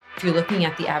If you're looking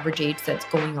at the average age that's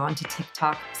going on to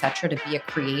TikTok, et cetera, to be a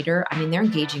creator, I mean, they're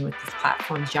engaging with these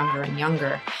platforms younger and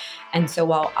younger. And so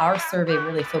while our survey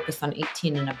really focused on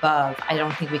 18 and above, I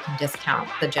don't think we can discount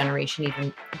the generation,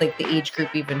 even like the age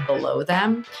group even below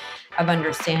them, of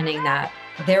understanding that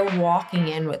they're walking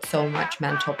in with so much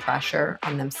mental pressure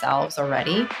on themselves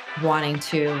already, wanting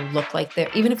to look like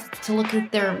they're, even if it's to look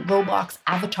at their Roblox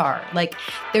avatar, like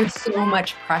there's so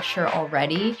much pressure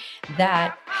already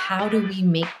that how do we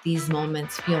make these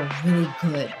moments feel really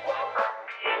good?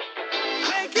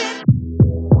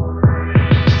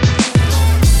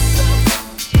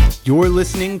 You're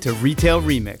listening to Retail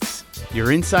Remix,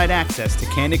 your inside access to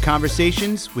candid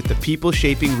conversations with the people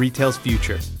shaping retail's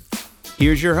future.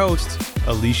 Here's your host,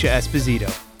 Alicia Esposito.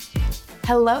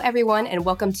 Hello, everyone, and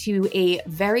welcome to a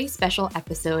very special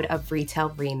episode of Retail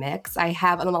Remix. I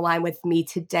have on the line with me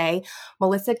today,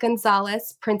 Melissa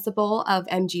Gonzalez, principal of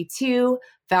MG2,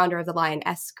 founder of the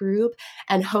Lioness Group,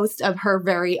 and host of her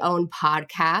very own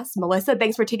podcast. Melissa,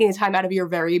 thanks for taking the time out of your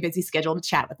very busy schedule to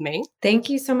chat with me. Thank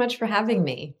you so much for having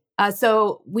me.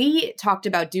 So we talked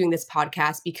about doing this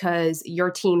podcast because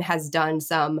your team has done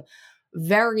some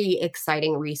very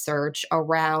exciting research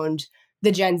around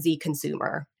the Gen Z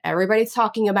consumer. Everybody's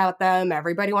talking about them.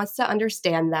 Everybody wants to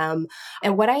understand them.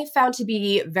 And what I found to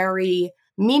be very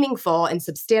meaningful and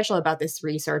substantial about this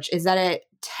research is that it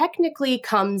technically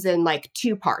comes in like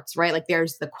two parts, right? Like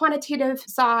there's the quantitative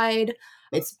side.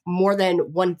 It's more than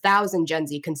 1,000 Gen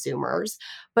Z consumers.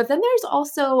 But then there's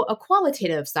also a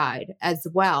qualitative side as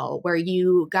well, where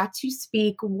you got to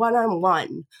speak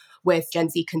one-on-one with Gen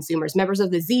Z consumers, members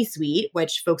of the Z-Suite,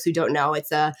 which folks who don't know,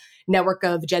 it's a network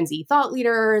of Gen Z thought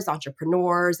leaders,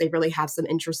 entrepreneurs. They really have some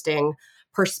interesting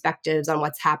perspectives on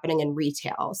what's happening in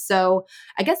retail. So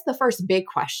I guess the first big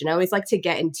question, I always like to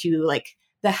get into like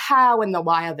the how and the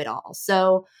why of it all.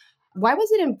 So why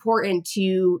was it important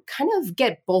to kind of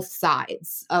get both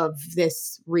sides of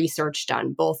this research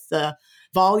done, both the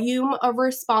volume of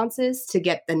responses to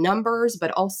get the numbers,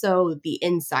 but also the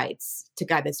insights to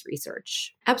guide this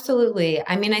research? Absolutely.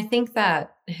 I mean, I think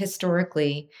that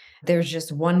historically, there's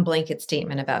just one blanket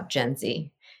statement about Gen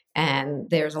Z, and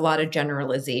there's a lot of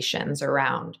generalizations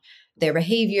around their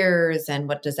behaviors and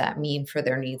what does that mean for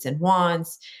their needs and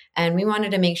wants. And we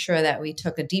wanted to make sure that we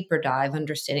took a deeper dive,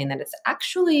 understanding that it's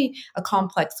actually a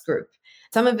complex group.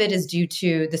 Some of it is due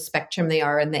to the spectrum they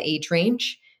are in the age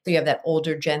range. So you have that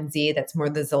older Gen Z that's more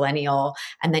the zillennial,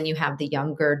 and then you have the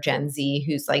younger Gen Z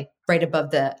who's like right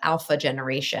above the alpha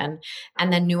generation,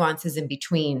 and then nuances in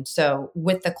between. So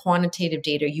with the quantitative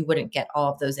data, you wouldn't get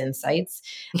all of those insights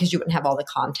because you wouldn't have all the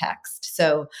context.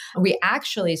 So we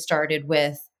actually started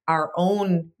with our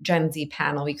own Gen Z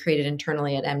panel we created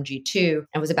internally at MG2.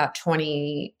 It was about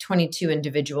 22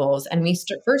 individuals. And we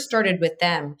first started with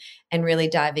them and really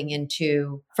diving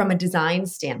into, from a design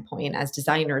standpoint, as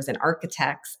designers and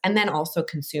architects, and then also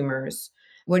consumers.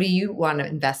 What do you want to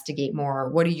investigate more?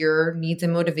 What are your needs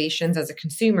and motivations as a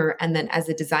consumer? And then as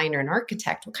a designer and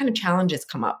architect, what kind of challenges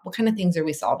come up? What kind of things are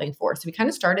we solving for? So we kind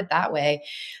of started that way.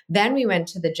 Then we went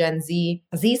to the Gen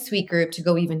Z-Suite group to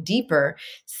go even deeper,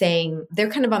 saying they're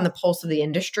kind of on the pulse of the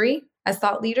industry as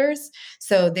thought leaders.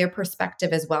 So their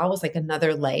perspective as well was like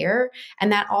another layer.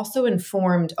 And that also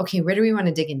informed, okay, where do we want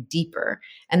to dig in deeper?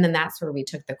 And then that's where we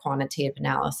took the quantitative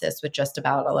analysis with just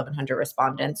about 1,100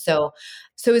 respondents. So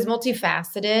it was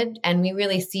multifaceted. And we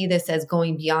really see this as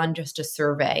going beyond just a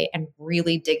survey and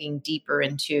really digging deeper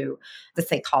into the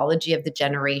psychology of the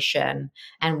generation.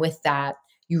 And with that,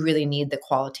 you really need the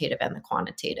qualitative and the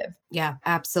quantitative. Yeah,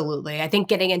 absolutely. I think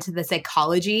getting into the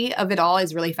psychology of it all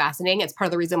is really fascinating. It's part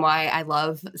of the reason why I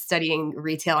love studying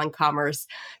retail and commerce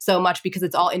so much, because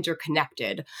it's all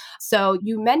interconnected. So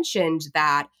you mentioned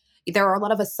that there are a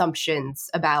lot of assumptions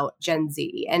about Gen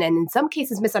Z and in some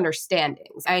cases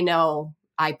misunderstandings. I know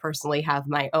I personally have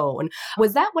my own.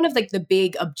 Was that one of like the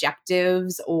big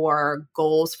objectives or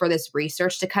goals for this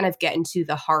research, to kind of get into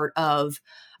the heart of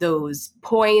those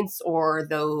points or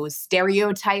those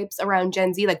stereotypes around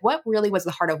Gen Z? Like what really was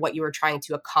the heart of what you were trying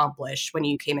to accomplish when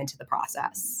you came into the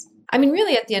process? I mean,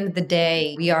 really, at the end of the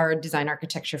day, we are a design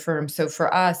architecture firm. So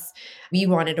for us, we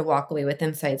wanted to walk away with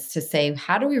insights to say,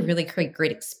 how do we really create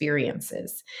great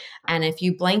experiences? And if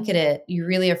you blanket it, you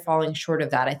really are falling short of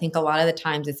that. I think a lot of the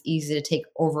times it's easy to take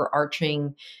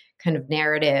overarching kind of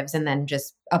narratives and then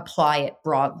just apply it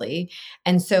broadly.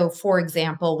 And so, for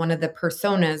example, one of the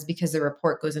personas, because the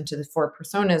report goes into the 4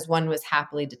 personas, one was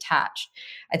happily detached.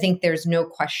 I think there's no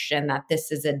question that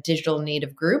this is a digital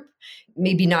native group,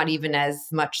 maybe not even as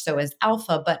much so as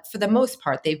alpha, but for the most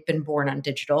part, they've been born on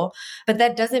digital. But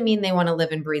that doesn't mean they want to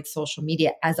live and breathe social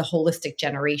media as a holistic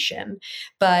generation.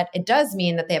 But it does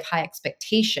mean that they have high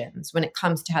expectations when it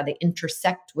comes to how they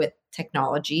intersect with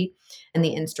technology and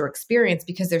the in-store experience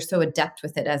because they're so adept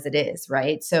with it as it is,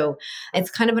 right? So it's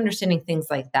kind of understanding things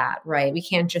like that, right? We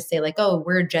can't just say like, oh,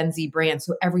 we're a Gen Z brand,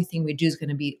 so everything we do is going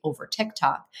to be over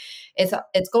TikTok.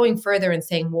 It's going further and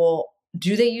saying, well,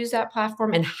 do they use that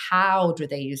platform and how do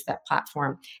they use that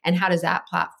platform? And how does that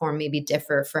platform maybe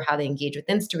differ for how they engage with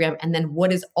Instagram? And then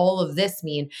what does all of this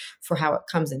mean for how it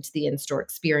comes into the in-store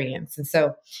experience? And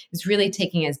so it's really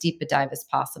taking as deep a dive as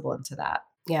possible into that.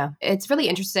 Yeah, it's really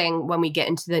interesting when we get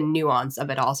into the nuance of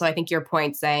it all. So I think your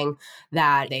point saying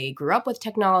that they grew up with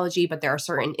technology, but there are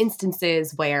certain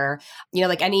instances where,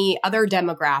 like any other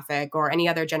demographic or any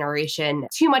other generation,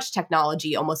 too much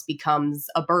technology almost becomes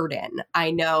a burden. I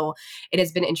know it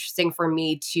has been interesting for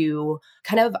me to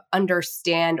kind of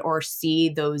understand or see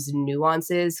those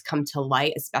nuances come to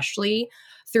light, especially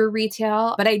through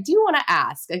retail. But I do want to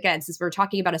ask, again, since we're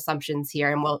talking about assumptions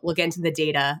here, and we'll get into the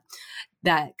data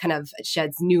that kind of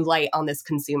sheds new light on this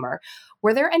consumer.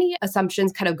 Were there any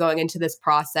assumptions kind of going into this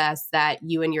process that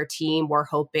you and your team were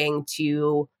hoping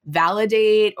to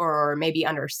validate or maybe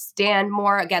understand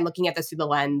more? Again, looking at this through the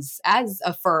lens as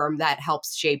a firm that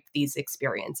helps shape these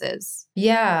experiences.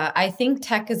 Yeah, I think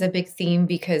tech is a big theme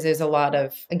because there's a lot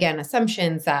of, again,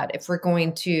 assumptions that if we're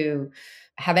going to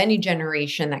have any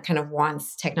generation that kind of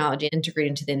wants technology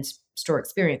integrated into the in-store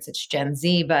experience, it's Gen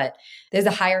Z, but there's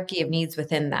a hierarchy of needs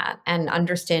within that. And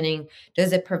understanding,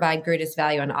 does it provide greatest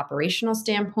value on an operational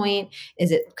standpoint?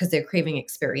 Is it because they're craving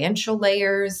experiential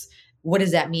layers? What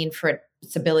does that mean for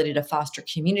its ability to foster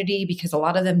community? Because a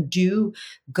lot of them do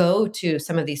go to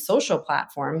some of these social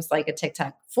platforms like a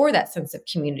TikTok for that sense of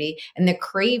community, and they're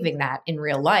craving that in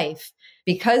real life.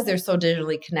 Because they're so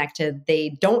digitally connected,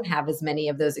 they don't have as many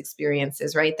of those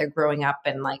experiences, right? They're growing up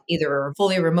in like either a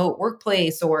fully remote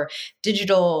workplace or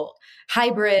digital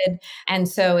hybrid. And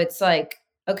so it's like,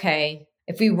 okay,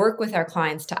 if we work with our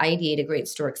clients to ideate a great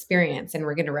store experience and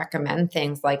we're going to recommend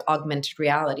things like augmented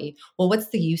reality, well, what's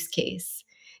the use case?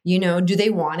 Do they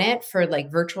want it for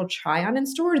like virtual try on in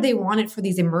store? Or do they want it for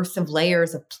these immersive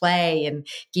layers of play and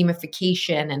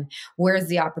gamification? And where's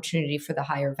the opportunity for the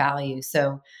higher value?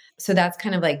 So that's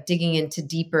kind of like digging into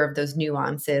deeper of those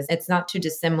nuances. It's not too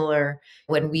dissimilar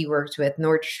when we worked with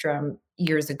Nordstrom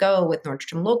years ago with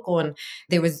Nordstrom Local, and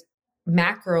there was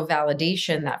macro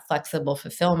validation that flexible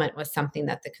fulfillment was something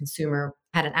that the consumer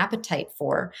had an appetite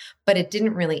for, but it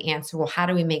didn't really answer, well, how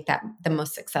do we make that the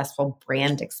most successful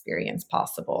brand experience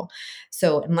possible?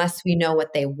 So unless we know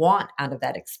what they want out of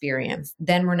that experience,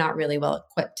 then we're not really well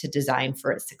equipped to design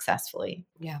for it successfully.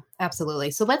 Yeah,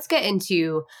 absolutely. So let's get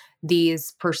into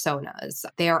these personas.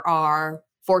 There are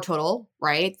 4 total,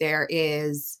 right? There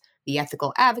is the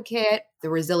ethical advocate, the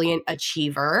resilient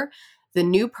achiever, the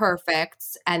new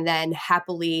perfects, and then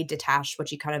happily detached,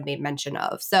 which you kind of made mention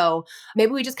of. So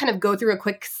maybe we just kind of go through a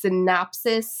quick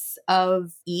synopsis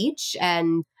of each,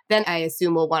 and then I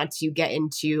assume we'll want to get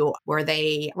into, were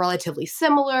they relatively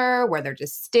similar, were they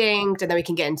distinct, and then we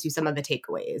can get into some of the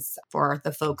takeaways for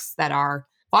the folks that are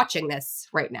watching this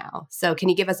right now. So can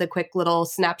you give us a quick little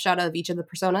snapshot of each of the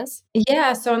personas?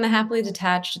 Yeah. So on the happily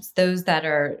detached, it's those that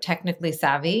are technically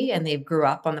savvy and they grew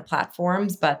up on the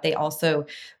platforms, but they also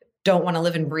don't want to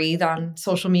live and breathe on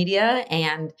social media.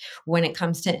 And when it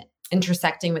comes to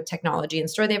intersecting with technology in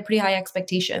store, they have pretty high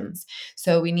expectations.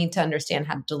 So we need to understand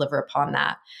how to deliver upon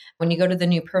that. When you go to the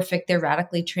new perfect, they're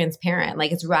radically transparent.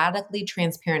 Like it's radically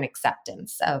transparent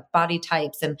acceptance of body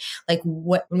types. And like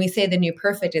when we say the new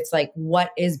perfect, it's like what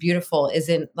is beautiful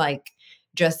isn't like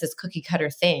just this cookie cutter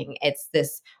thing. It's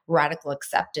this radical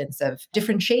acceptance of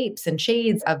different shapes and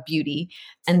shades of beauty.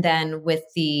 And then with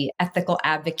the ethical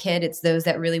advocate, it's those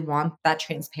that really want that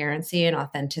transparency and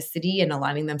authenticity and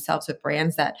aligning themselves with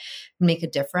brands that make a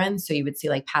difference. So you would see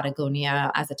like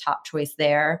Patagonia as a top choice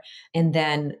there. And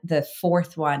then the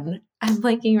 4th one, I'm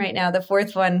blanking right now. The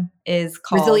 4th one is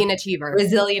called Resilient Achiever.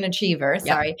 Resilient Achiever,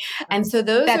 sorry. Yep. And so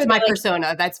that's my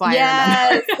persona. That's why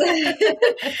I remember.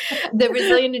 The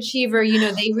Resilient Achiever,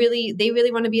 they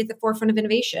really want to be at the forefront of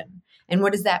innovation. And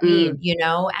what does that mean,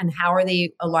 and how are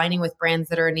they aligning with brands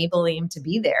that are enabling them to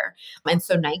be there? And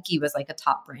so Nike was like a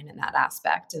top brand in that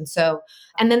aspect.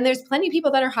 And then there's plenty of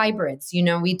people that are hybrids.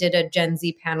 We did a Gen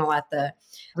Z panel at the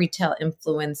Retail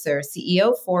Influencer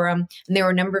CEO Forum, and there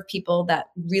were a number of people that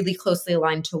really closely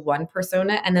aligned to one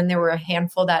persona. And then there were a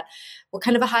handful that were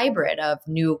kind of a hybrid of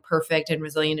new perfect and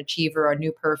resilient achiever, or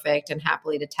new perfect and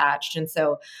happily detached. And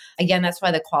so again, that's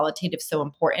why the qualitative is so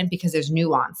important, because there's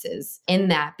nuances in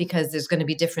that, because there's going to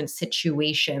be different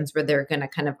situations where they're going to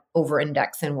kind of over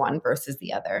index in one versus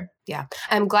the other. Yeah.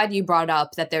 I'm glad you brought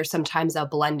up that there's sometimes a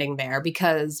blending there,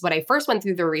 because when I first went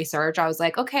through the research, I was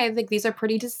like, okay, I think these are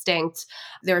pretty distinct.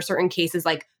 There are certain cases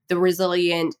like the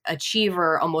resilient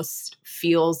achiever almost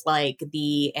feels like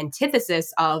the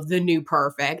antithesis of the new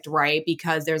perfect, right?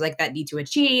 Because there's like that need to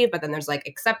achieve, but then there's like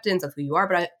acceptance of who you are.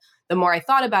 But the more I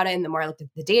thought about it and the more I looked at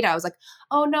the data, I was like,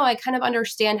 oh no, I kind of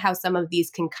understand how some of these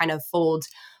can kind of fold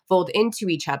into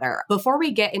each other. Before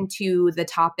we get into the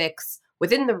topics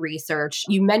within the research,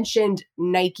 you mentioned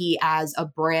Nike as a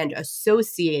brand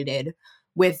associated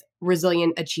with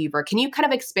resilient achiever. Can you kind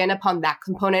of expand upon that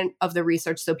component of the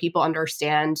research so people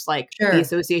understand Sure. the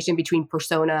association between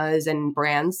personas and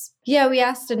brands? Yeah, we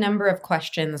asked a number of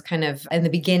questions kind of in the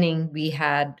beginning. We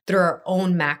had, through our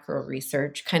own macro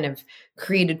research, kind of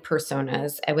created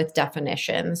personas with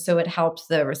definitions. So it helps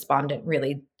the respondent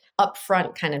really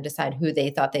upfront kind of decide who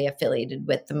they thought they affiliated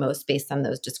with the most based on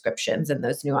those descriptions and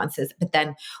those nuances. But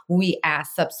then we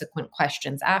asked subsequent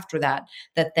questions after that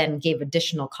then gave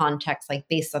additional context, like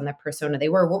based on the persona they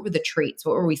were, what were the traits,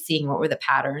 what were we seeing, what were the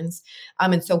patterns?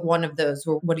 And so one of those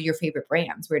were, what are your favorite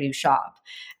brands? Where do you shop?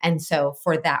 And so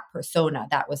for that persona,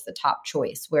 that was the top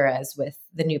choice. Whereas with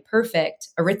the new perfect,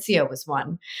 Aritzia was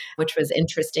one, which was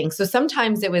interesting. So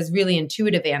sometimes it was really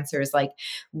intuitive answers, like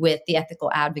with the ethical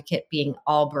advocate being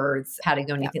Allbirds,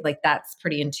 Patagonia, like that's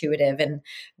pretty intuitive. And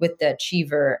with the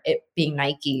achiever, it being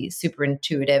Nike, super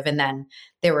intuitive. And then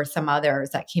there were some others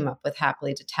that came up with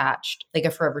happily detached, like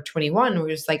a Forever 21, where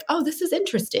it's like, oh, this is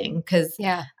interesting. Because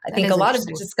I think a lot of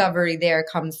discovery there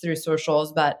comes through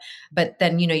socials, but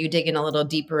then, you dig in a little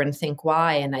deeper and think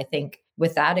why. And I think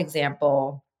with that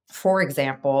example, for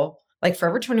example, like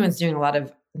Forever 21 is doing a lot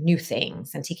of new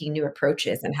things and taking new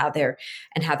approaches, and how they're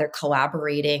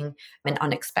collaborating in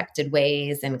unexpected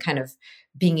ways, and kind of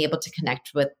being able to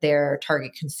connect with their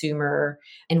target consumer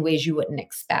in ways you wouldn't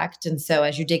expect. And so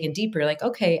as you dig in deeper, like,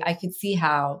 okay, I could see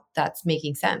how that's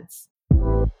making sense.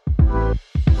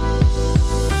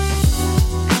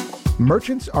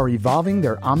 Merchants are evolving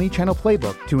their omni-channel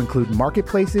playbook to include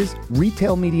marketplaces,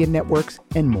 retail media networks,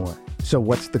 and more. So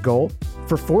what's the goal?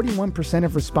 For 41%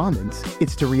 of respondents,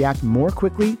 it's to react more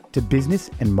quickly to business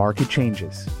and market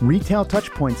changes. Retail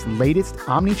Touchpoint's latest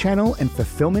omni-channel and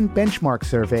fulfillment benchmark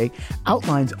survey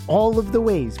outlines all of the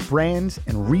ways brands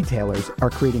and retailers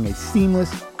are creating a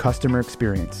seamless customer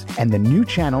experience, and the new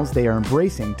channels they are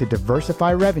embracing to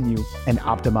diversify revenue and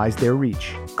optimize their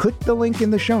reach. Click the link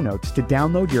in the show notes to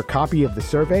download your copy of the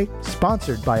survey,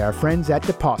 sponsored by our friends at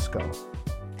DePosco.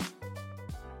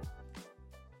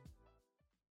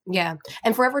 Yeah.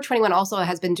 And Forever 21 also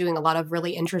has been doing a lot of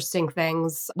really interesting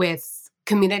things with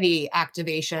community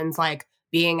activations, like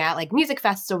being at like music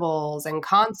festivals and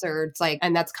concerts,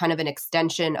 and that's kind of an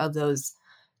extension of those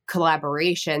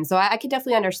collaborations. So I can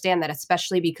definitely understand that,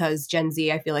 especially because Gen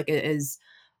Z, I feel like, it is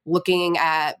looking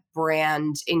at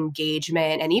brand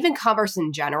engagement and even commerce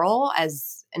in general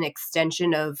as an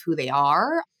extension of who they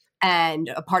are. And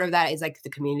a part of that is like the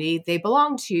community they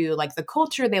belong to, like the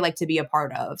culture they like to be a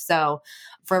part of. So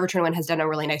Forever 21 has done a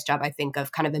really nice job, I think,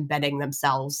 of kind of embedding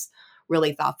themselves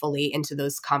really thoughtfully into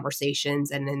those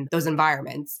conversations and in those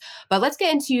environments. But let's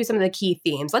get into some of the key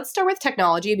themes. Let's start with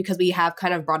technology, because we have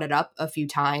kind of brought it up a few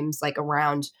times, like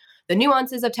around the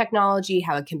nuances of technology,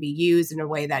 how it can be used in a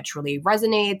way that truly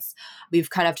resonates. We've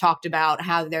kind of talked about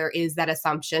how there is that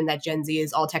assumption that Gen Z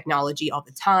is all technology all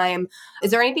the time.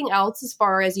 Is there anything else as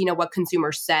far as, what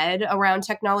consumers said around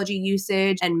technology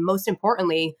usage? And most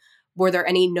importantly, were there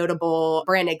any notable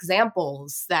brand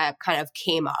examples that kind of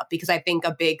came up? Because I think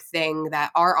a big thing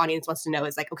that our audience wants to know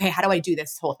is like, okay, how do I do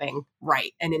this whole thing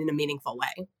right and in a meaningful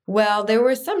way? Well, there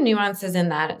were some nuances in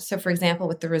that. So for example,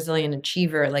 with the resilient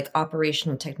achiever, like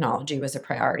operational technology was a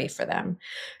priority for them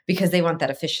because they want that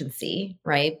efficiency,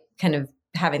 right? Kind of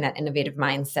having that innovative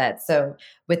mindset. So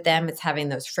with them, it's having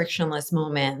those frictionless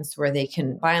moments where they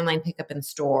can buy online, pick up in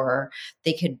store.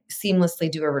 They could seamlessly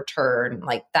do a return.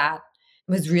 Like that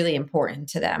was really important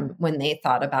to them when they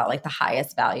thought about like the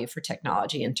highest value for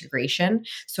technology integration.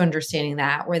 So understanding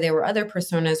that, where there were other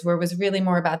personas where it was really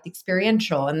more about the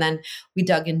experiential. And then we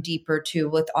dug in deeper too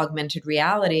with augmented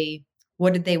reality.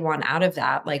 what did they want out of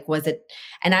that? Like, was it,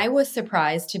 and I was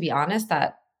surprised, to be honest,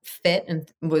 that fit and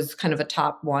was kind of a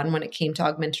top one when it came to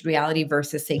augmented reality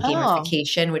versus say Oh,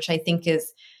 gamification, which I think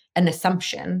is an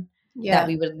assumption that yeah.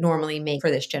 we would normally make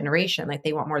for this generation. Like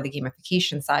they want more of the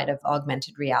gamification side of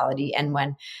augmented reality. And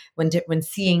when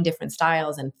seeing different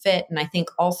styles and fit, and I think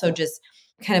also just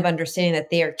kind of understanding that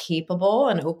they are capable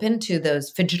and open to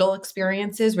those phygital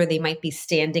experiences where they might be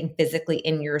standing physically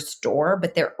in your store,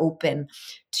 but they're open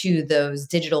to those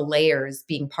digital layers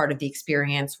being part of the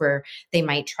experience where they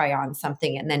might try on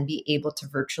something and then be able to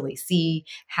virtually see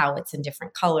how it's in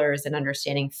different colors, and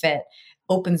understanding fit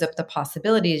opens up the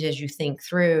possibilities as you think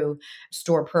through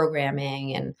store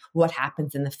programming and what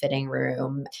happens in the fitting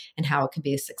room and how it can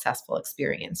be a successful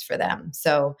experience for them.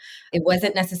 So it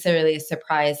wasn't necessarily a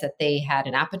surprise that they had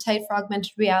an appetite for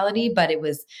augmented reality, but it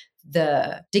was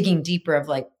the digging deeper of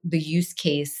like the use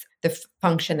case, the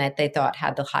function that they thought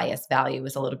had the highest value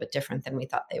was a little bit different than we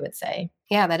thought they would say.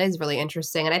 Yeah, that is really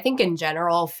interesting. And I think in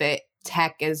general, fit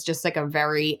tech is just like a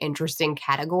very interesting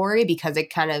category because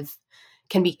it kind of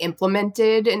can be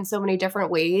implemented in so many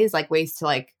different ways, like ways to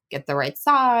like get the right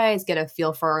size, get a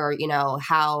feel for,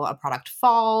 how a product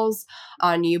falls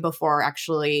on you before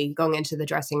actually going into the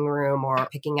dressing room or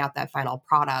picking out that final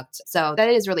product. So that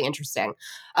is really interesting.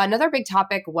 Another big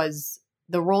topic was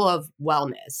the role of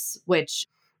wellness, which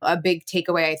a big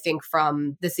takeaway, I think,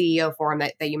 from the CEO forum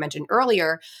that you mentioned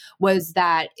earlier was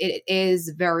that it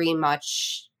is very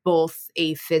much both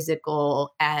a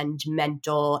physical and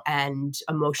mental and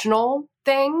emotional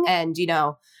thing. And,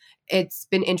 it's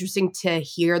been interesting to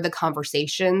hear the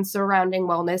conversation surrounding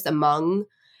wellness among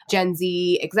Gen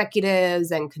Z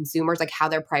executives and consumers, like how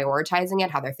they're prioritizing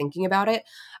it, how they're thinking about it.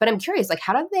 But I'm curious, like,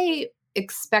 how do they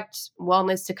expect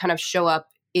wellness to kind of show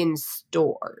up in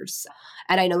stores?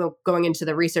 And I know going into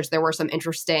the research, there were some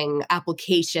interesting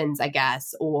applications, I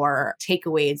guess, or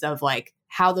takeaways of like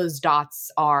how those dots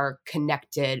are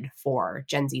connected for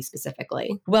Gen Z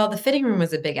specifically. Well, the fitting room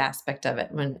was a big aspect of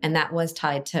it and that was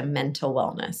tied to mental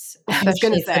wellness, I was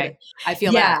going to especially for the, say, I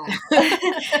feel yeah,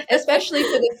 that. especially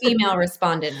for the female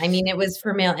respondent. I mean, it was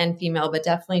for male and female, but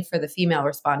definitely for the female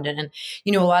respondent. And,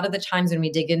 a lot of the times when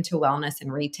we dig into wellness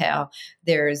in retail,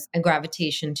 there's a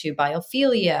gravitation to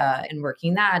biophilia and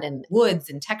working that and woods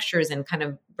and textures and kind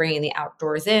of bringing the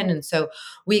outdoors in. And so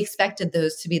we expected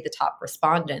those to be the top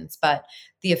respondents, but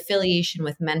the affiliation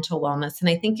with mental wellness. And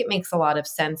I think it makes a lot of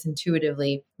sense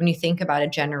intuitively when you think about a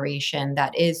generation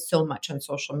that is so much on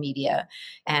social media.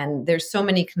 And there's so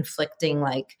many conflicting,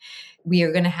 like, we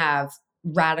are going to have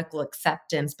radical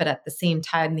acceptance, but at the same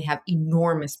time, they have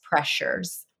enormous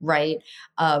pressures, right?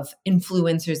 Of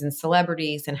influencers and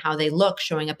celebrities and how they look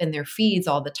showing up in their feeds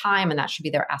all the time. And that should be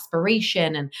their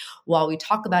aspiration. And while we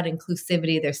talk about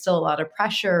inclusivity, there's still a lot of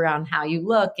pressure around how you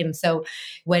look. And so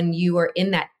when you are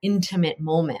in that intimate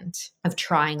moment of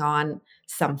trying on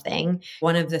something,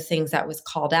 one of the things that was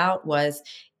called out was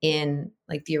in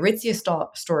like the Aritzia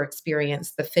store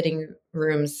experience, the fitting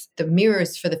rooms, the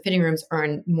mirrors for the fitting rooms are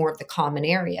in more of the common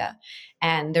area.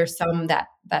 And there's some that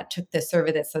took the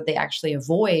survey that said they actually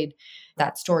avoid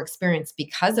that store experience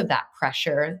because of that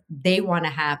pressure. They want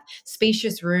to have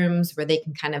spacious rooms where they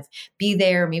can kind of be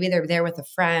there. Maybe they're there with a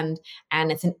friend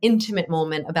and it's an intimate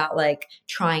moment about like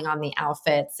trying on the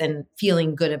outfits and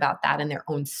feeling good about that in their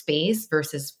own space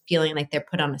versus feeling like they're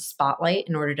put on a spotlight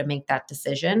in order to make that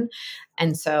decision.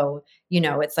 And so,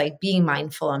 it's like being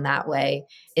mindful in that way.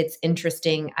 It's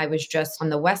interesting. I was just on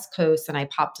the West Coast and I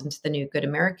popped into the new Good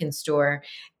American store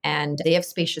and they have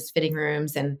spacious fitting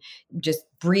rooms and just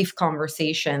brief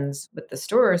conversations with the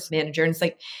store's manager. And it's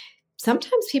like,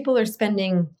 sometimes people are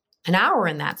spending an hour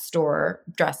in that store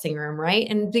dressing room, right?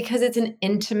 And because it's an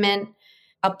intimate,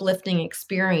 uplifting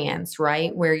experience,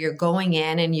 right? Where you're going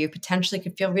in and you potentially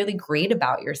could feel really great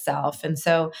about yourself. And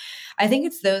so I think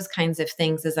it's those kinds of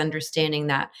things, is understanding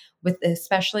that with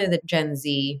especially the Gen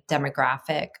Z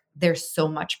demographic, there's so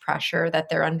much pressure that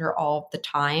they're under all the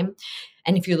time.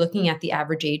 And if you're looking at the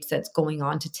average age that's going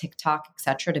on to TikTok, et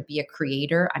cetera, to be a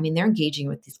creator, I mean, they're engaging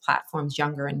with these platforms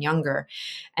younger and younger.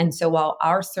 And so while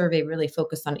our survey really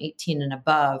focused on 18 and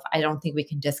above, I don't think we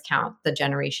can discount the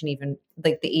generation, even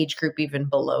like the age group even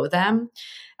below them,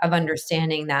 of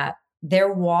understanding that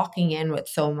they're walking in with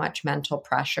so much mental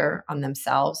pressure on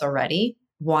themselves already,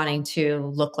 wanting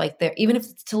to look like they're, even if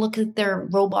it's to look at their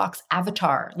Roblox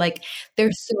avatar, like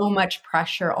there's so much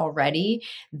pressure already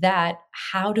that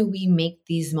how do we make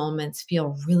these moments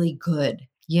feel really good,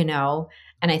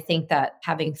 And I think that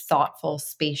having thoughtful,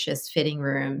 spacious fitting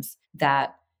rooms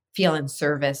that feel in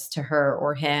service to her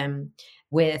or him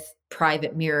with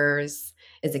private mirrors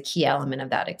is a key element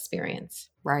of that experience.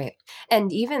 Right.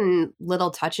 And even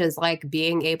little touches like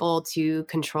being able to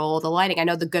control the lighting. I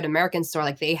know the Good American store,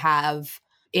 like they have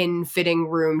in fitting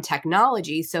room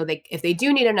technology. So they, if they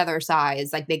do need another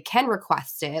size, like they can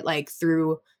request it like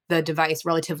through the device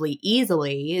relatively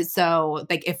easily. So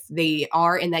like if they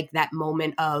are in like that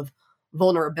moment of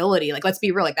vulnerability, like let's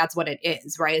be real, like that's what it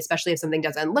is, right? Especially if something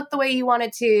doesn't look the way you want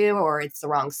it to, or it's the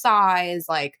wrong size,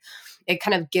 like it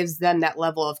kind of gives them that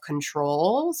level of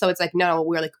control. So it's like, no,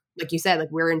 we're like you said,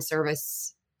 like we're in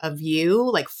service of you,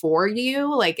 like for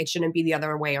you, like it shouldn't be the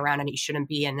other way around and you shouldn't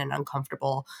be in an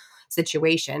uncomfortable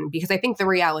situation. Because I think the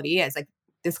reality is like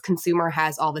this consumer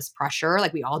has all this pressure,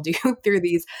 like we all do through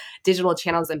these digital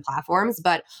channels and platforms,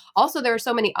 but also there are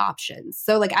so many options.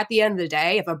 So like at the end of the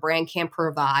day, if a brand can't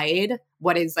provide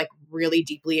what is like really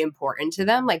deeply important to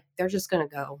them, like they're just going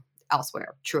to go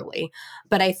elsewhere, truly.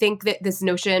 But I think that this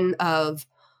notion of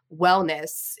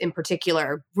wellness in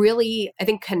particular really, I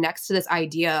think, connects to this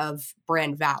idea of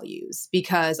brand values,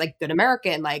 because like Good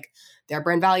American, like their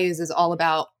brand values is all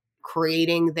about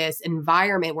creating this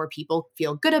environment where people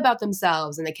feel good about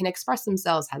themselves and they can express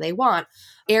themselves how they want.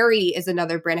 Aerie is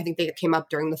another brand. I think they came up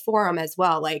during the forum as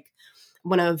well. Like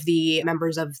one of the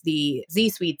members of the Z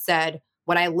Suite said,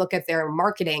 when I look at their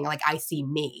marketing, like I see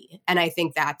me. And I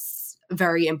think that's a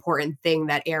very important thing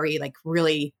that Aerie like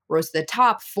really rose to the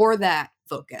top for that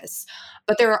focus.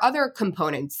 But there are other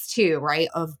components too, right,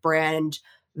 of brand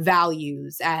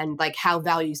values and like how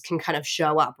values can kind of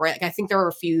show up, right? Like I think there are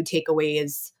a few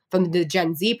takeaways from the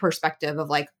Gen Z perspective of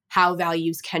like how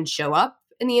values can show up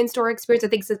in the in-store experience. I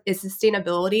think is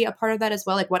sustainability a part of that as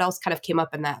well? Like what else kind of came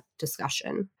up in that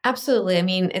discussion? Absolutely. I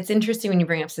mean, it's interesting when you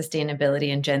bring up sustainability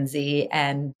in Gen Z.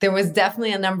 And there was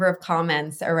definitely a number of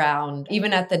comments around,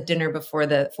 even at the dinner before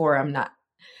the forum, not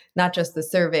just the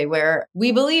survey, where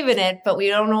we believe in it, but we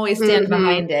don't always stand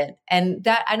behind it. And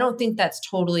that, I don't think that's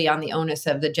totally on the onus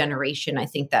of the generation. I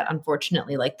think that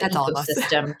unfortunately, like the That's all of us.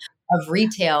 ecosystem of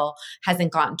retail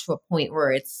hasn't gotten to a point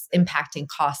where it's impacting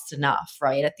costs enough,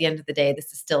 right? At the end of the day,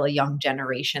 this is still a young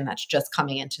generation that's just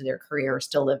coming into their career,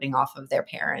 still living off of their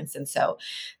parents. And so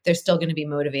they're still going to be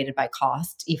motivated by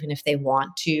cost, even if they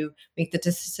want to make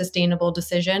the sustainable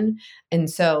decision. And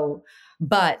so,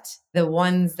 but the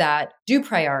ones that do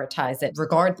prioritize it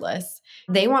regardless,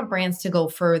 they want brands to go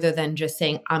further than just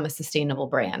saying, I'm a sustainable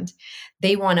brand.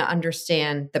 They want to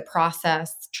understand the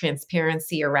process,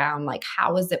 transparency around like,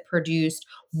 how is it produced?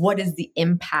 What is the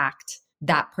impact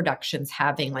that production's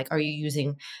having? Like, are you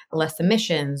using less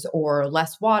emissions or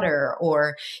less water?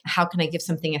 Or how can I give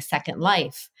something a second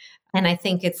life? And I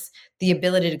think it's the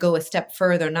ability to go a step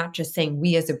further, not just saying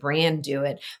we as a brand do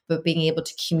it, but being able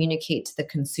to communicate to the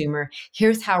consumer,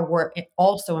 here's how we're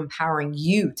also empowering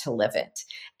you to live it.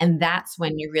 And that's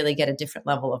when you really get a different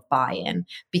level of buy-in,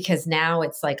 because now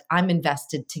it's like, I'm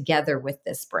invested together with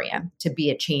this brand to be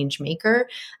a change maker.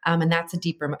 And that's a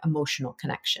deeper emotional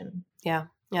connection. Yeah.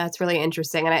 Yeah, it's really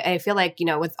interesting. And I feel like, you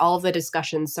know, with all of the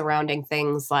discussions surrounding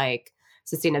things like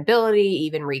sustainability,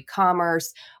 even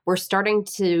re-commerce, we're starting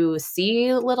to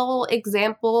see little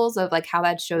examples of like how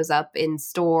that shows up in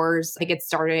stores. I think it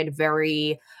started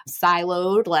very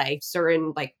siloed, like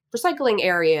certain like recycling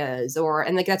areas,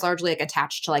 and like that's largely like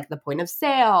attached to like the point of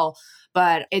sale.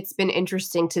 But it's been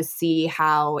interesting to see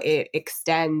how it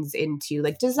extends into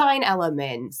like design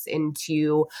elements,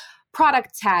 into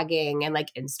product tagging and like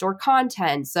in-store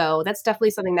content. So that's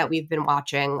definitely something that we've been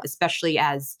watching, especially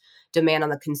as demand on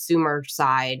the consumer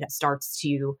side starts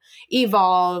to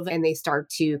evolve and they start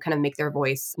to kind of make their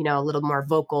voice, you know, a little more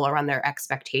vocal around their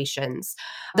expectations.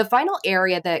 The final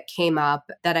area that came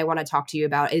up that I want to talk to you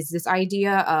about is this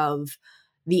idea of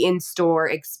the in-store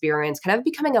experience kind of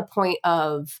becoming a point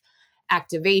of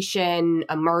activation,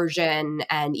 immersion,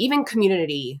 and even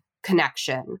community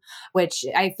connection, which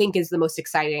I think is the most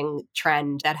exciting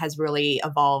trend that has really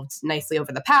evolved nicely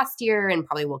over the past year and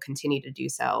probably will continue to do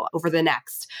so over the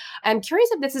next. I'm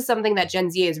curious if this is something that Gen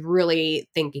Z is really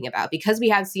thinking about, because we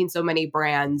have seen so many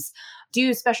brands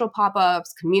do special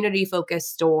pop-ups,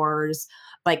 community-focused stores.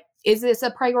 Like, is this a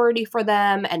priority for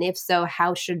them? And if so,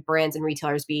 how should brands and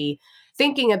retailers be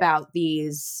thinking about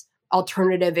these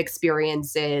alternative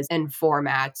experiences and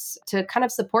formats to kind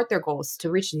of support their goals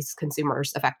to reach these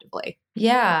consumers effectively?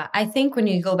 Yeah, I think when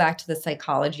you go back to the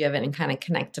psychology of it and kind of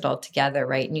connect it all together,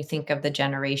 right? And you think of the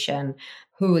generation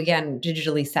who, again,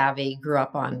 digitally savvy, grew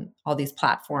up on all these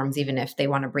platforms, even if they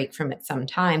want to break from it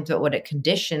sometimes. But what it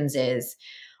conditions is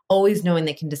always knowing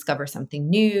they can discover something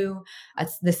new.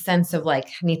 It's this sense of like,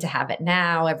 I need to have it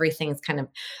now. Everything's kind of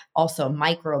also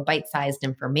micro bite-sized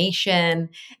information.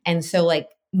 And so like,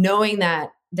 knowing that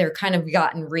they're kind of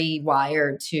gotten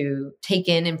rewired to take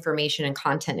in information and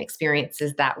content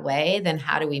experiences that way, then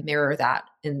how do we mirror that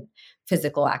in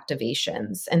physical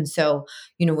activations? And so,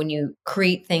 when you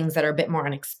create things that are a bit more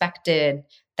unexpected,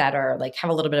 that are like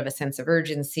have a little bit of a sense of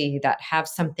urgency, that have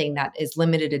something that is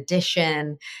limited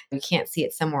edition, you can't see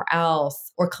it somewhere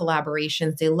else, or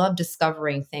collaborations. They love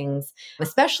discovering things,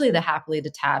 especially the happily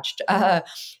detached,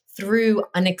 through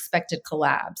unexpected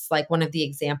collabs. Like one of the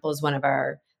examples one of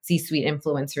our C-suite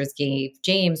influencers gave,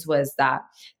 James, was that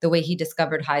the way he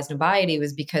discovered Highs Nobiety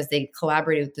was because they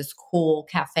collaborated with this cool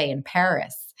cafe in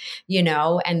Paris,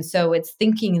 And so it's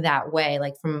thinking that way,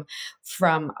 like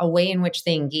from a way in which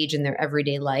they engage in their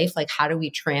everyday life, like how do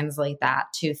we translate that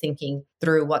to thinking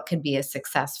through what could be a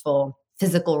successful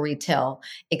physical retail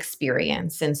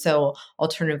experience. And so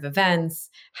alternative events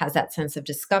has that sense of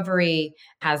discovery,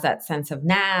 has that sense of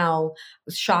now.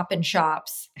 Shop in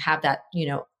shops have that,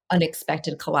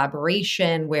 unexpected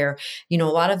collaboration where, a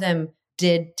lot of them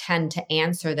did tend to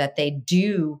answer that they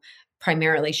do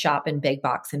primarily shop in big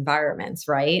box environments,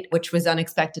 right? Which was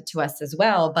unexpected to us as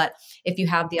well. But if you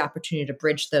have the opportunity to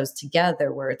bridge those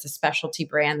together, where it's a specialty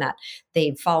brand that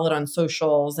they've followed on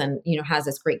socials and, has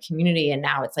this great community, and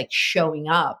now it's like showing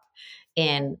up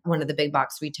in one of the big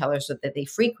box retailers that they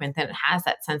frequent, then it has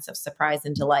that sense of surprise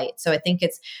and delight. So I think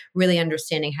it's really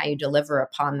understanding how you deliver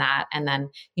upon that. And then,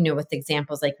 with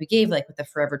examples like we gave, like with the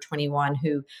Forever 21,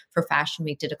 who for Fashion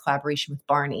Week did a collaboration with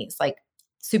Barney's, like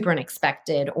super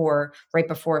unexpected, or right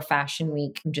before Fashion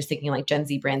Week, I'm just thinking like Gen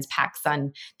Z brands,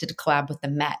 PacSun did a collab with the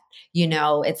Met.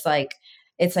 It's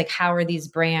like, how are these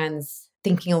brands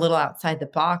thinking a little outside the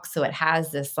box? So it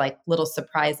has this like little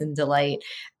surprise and delight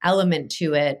element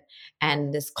to it,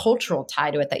 and this cultural tie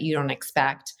to it that you don't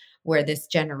expect, where this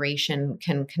generation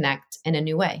can connect in a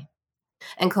new way.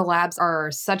 And collabs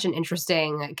are such an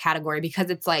interesting category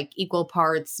because it's like equal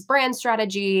parts brand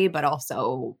strategy, but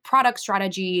also product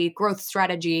strategy, growth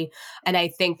strategy. And I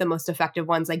think the most effective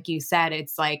ones, like you said,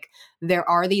 it's like there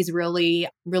are these really,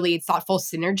 really thoughtful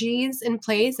synergies in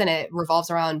place, and it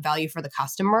revolves around value for the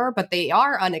customer, but they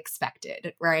are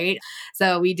unexpected, right?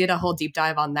 So we did a whole deep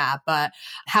dive on that, but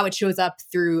how it shows up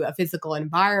through a physical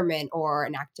environment or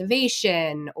an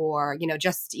activation or,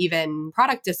 just even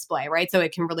product display, right? So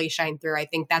it can really shine through. I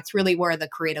think that's really where the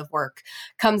creative work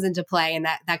comes into play, and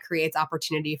that creates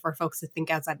opportunity for folks to think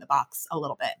outside the box a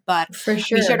little bit. But for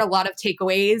sure, we shared a lot of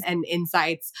takeaways and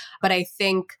insights, but I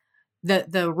think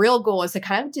the real goal is to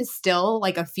kind of distill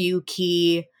like a few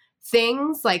key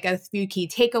things, like a few key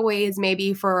takeaways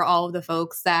maybe for all of the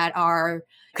folks that are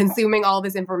consuming all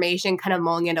this information, kind of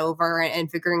mulling it over and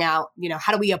figuring out,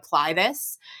 how do we apply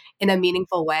this in a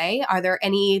meaningful way? Are there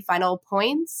any final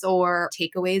points or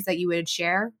takeaways that you would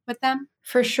share with them?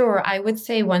 For sure. I would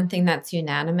say one thing that's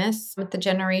unanimous with the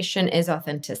generation is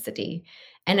authenticity.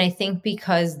 And I think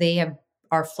because they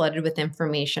are flooded with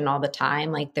information all the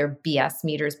time, like their BS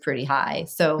meter is pretty high.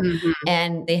 So,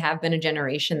 and they have been a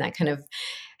generation that kind of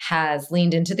has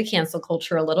leaned into the cancel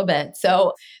culture a little bit.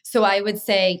 So I would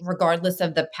say, regardless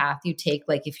of the path you take,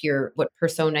 like if you're what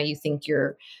persona you think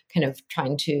you're kind of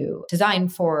trying to design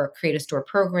for, create a store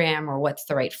program, or what's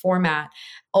the right format,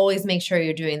 always make sure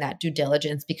you're doing that due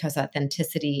diligence, because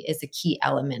authenticity is a key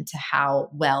element to how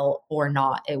well or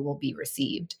not it will be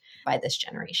received by this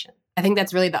generation. I think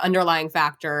that's really the underlying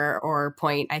factor or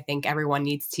point I think everyone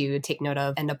needs to take note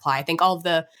of and apply. I think all of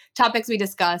the topics we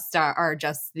discussed are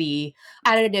just the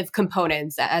additive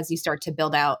components as you start to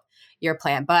build out your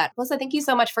plan. But Melissa, thank you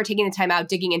so much for taking the time out,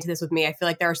 digging into this with me. I feel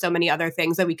like there are so many other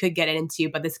things that we could get into,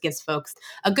 but this gives folks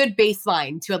a good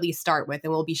baseline to at least start with.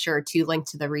 And we'll be sure to link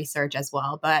to the research as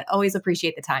well. But always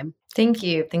appreciate the time. Thank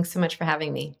you. Thanks so much for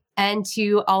having me. And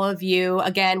to all of you,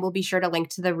 again, we'll be sure to link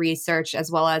to the research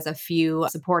as well as a few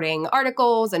supporting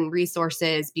articles and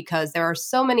resources, because there are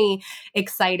so many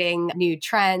exciting new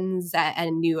trends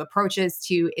and new approaches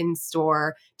to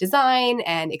in-store design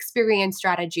and experience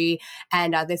strategy.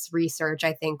 And this research,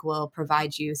 I think, will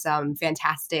provide you some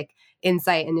fantastic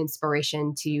insight and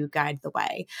inspiration to guide the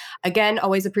way. Again,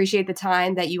 always appreciate the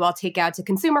time that you all take out to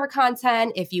consume our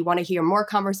content. If you want to hear more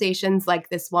conversations like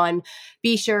this one,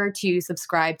 be sure to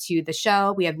subscribe to the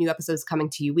show. We have new episodes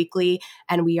coming to you weekly,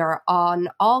 and we are on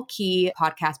all key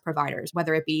podcast providers,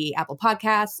 whether it be Apple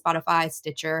Podcasts, Spotify,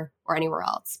 Stitcher, or anywhere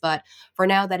else. But for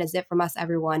now, that is it from us,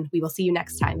 everyone. We will see you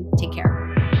next time. Take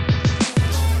care.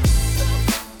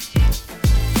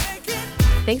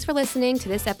 Thanks for listening to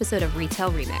this episode of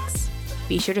Retail Remix.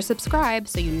 Be sure to subscribe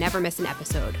so you never miss an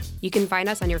episode. You can find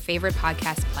us on your favorite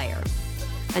podcast player.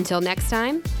 Until next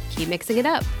time, keep mixing it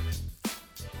up.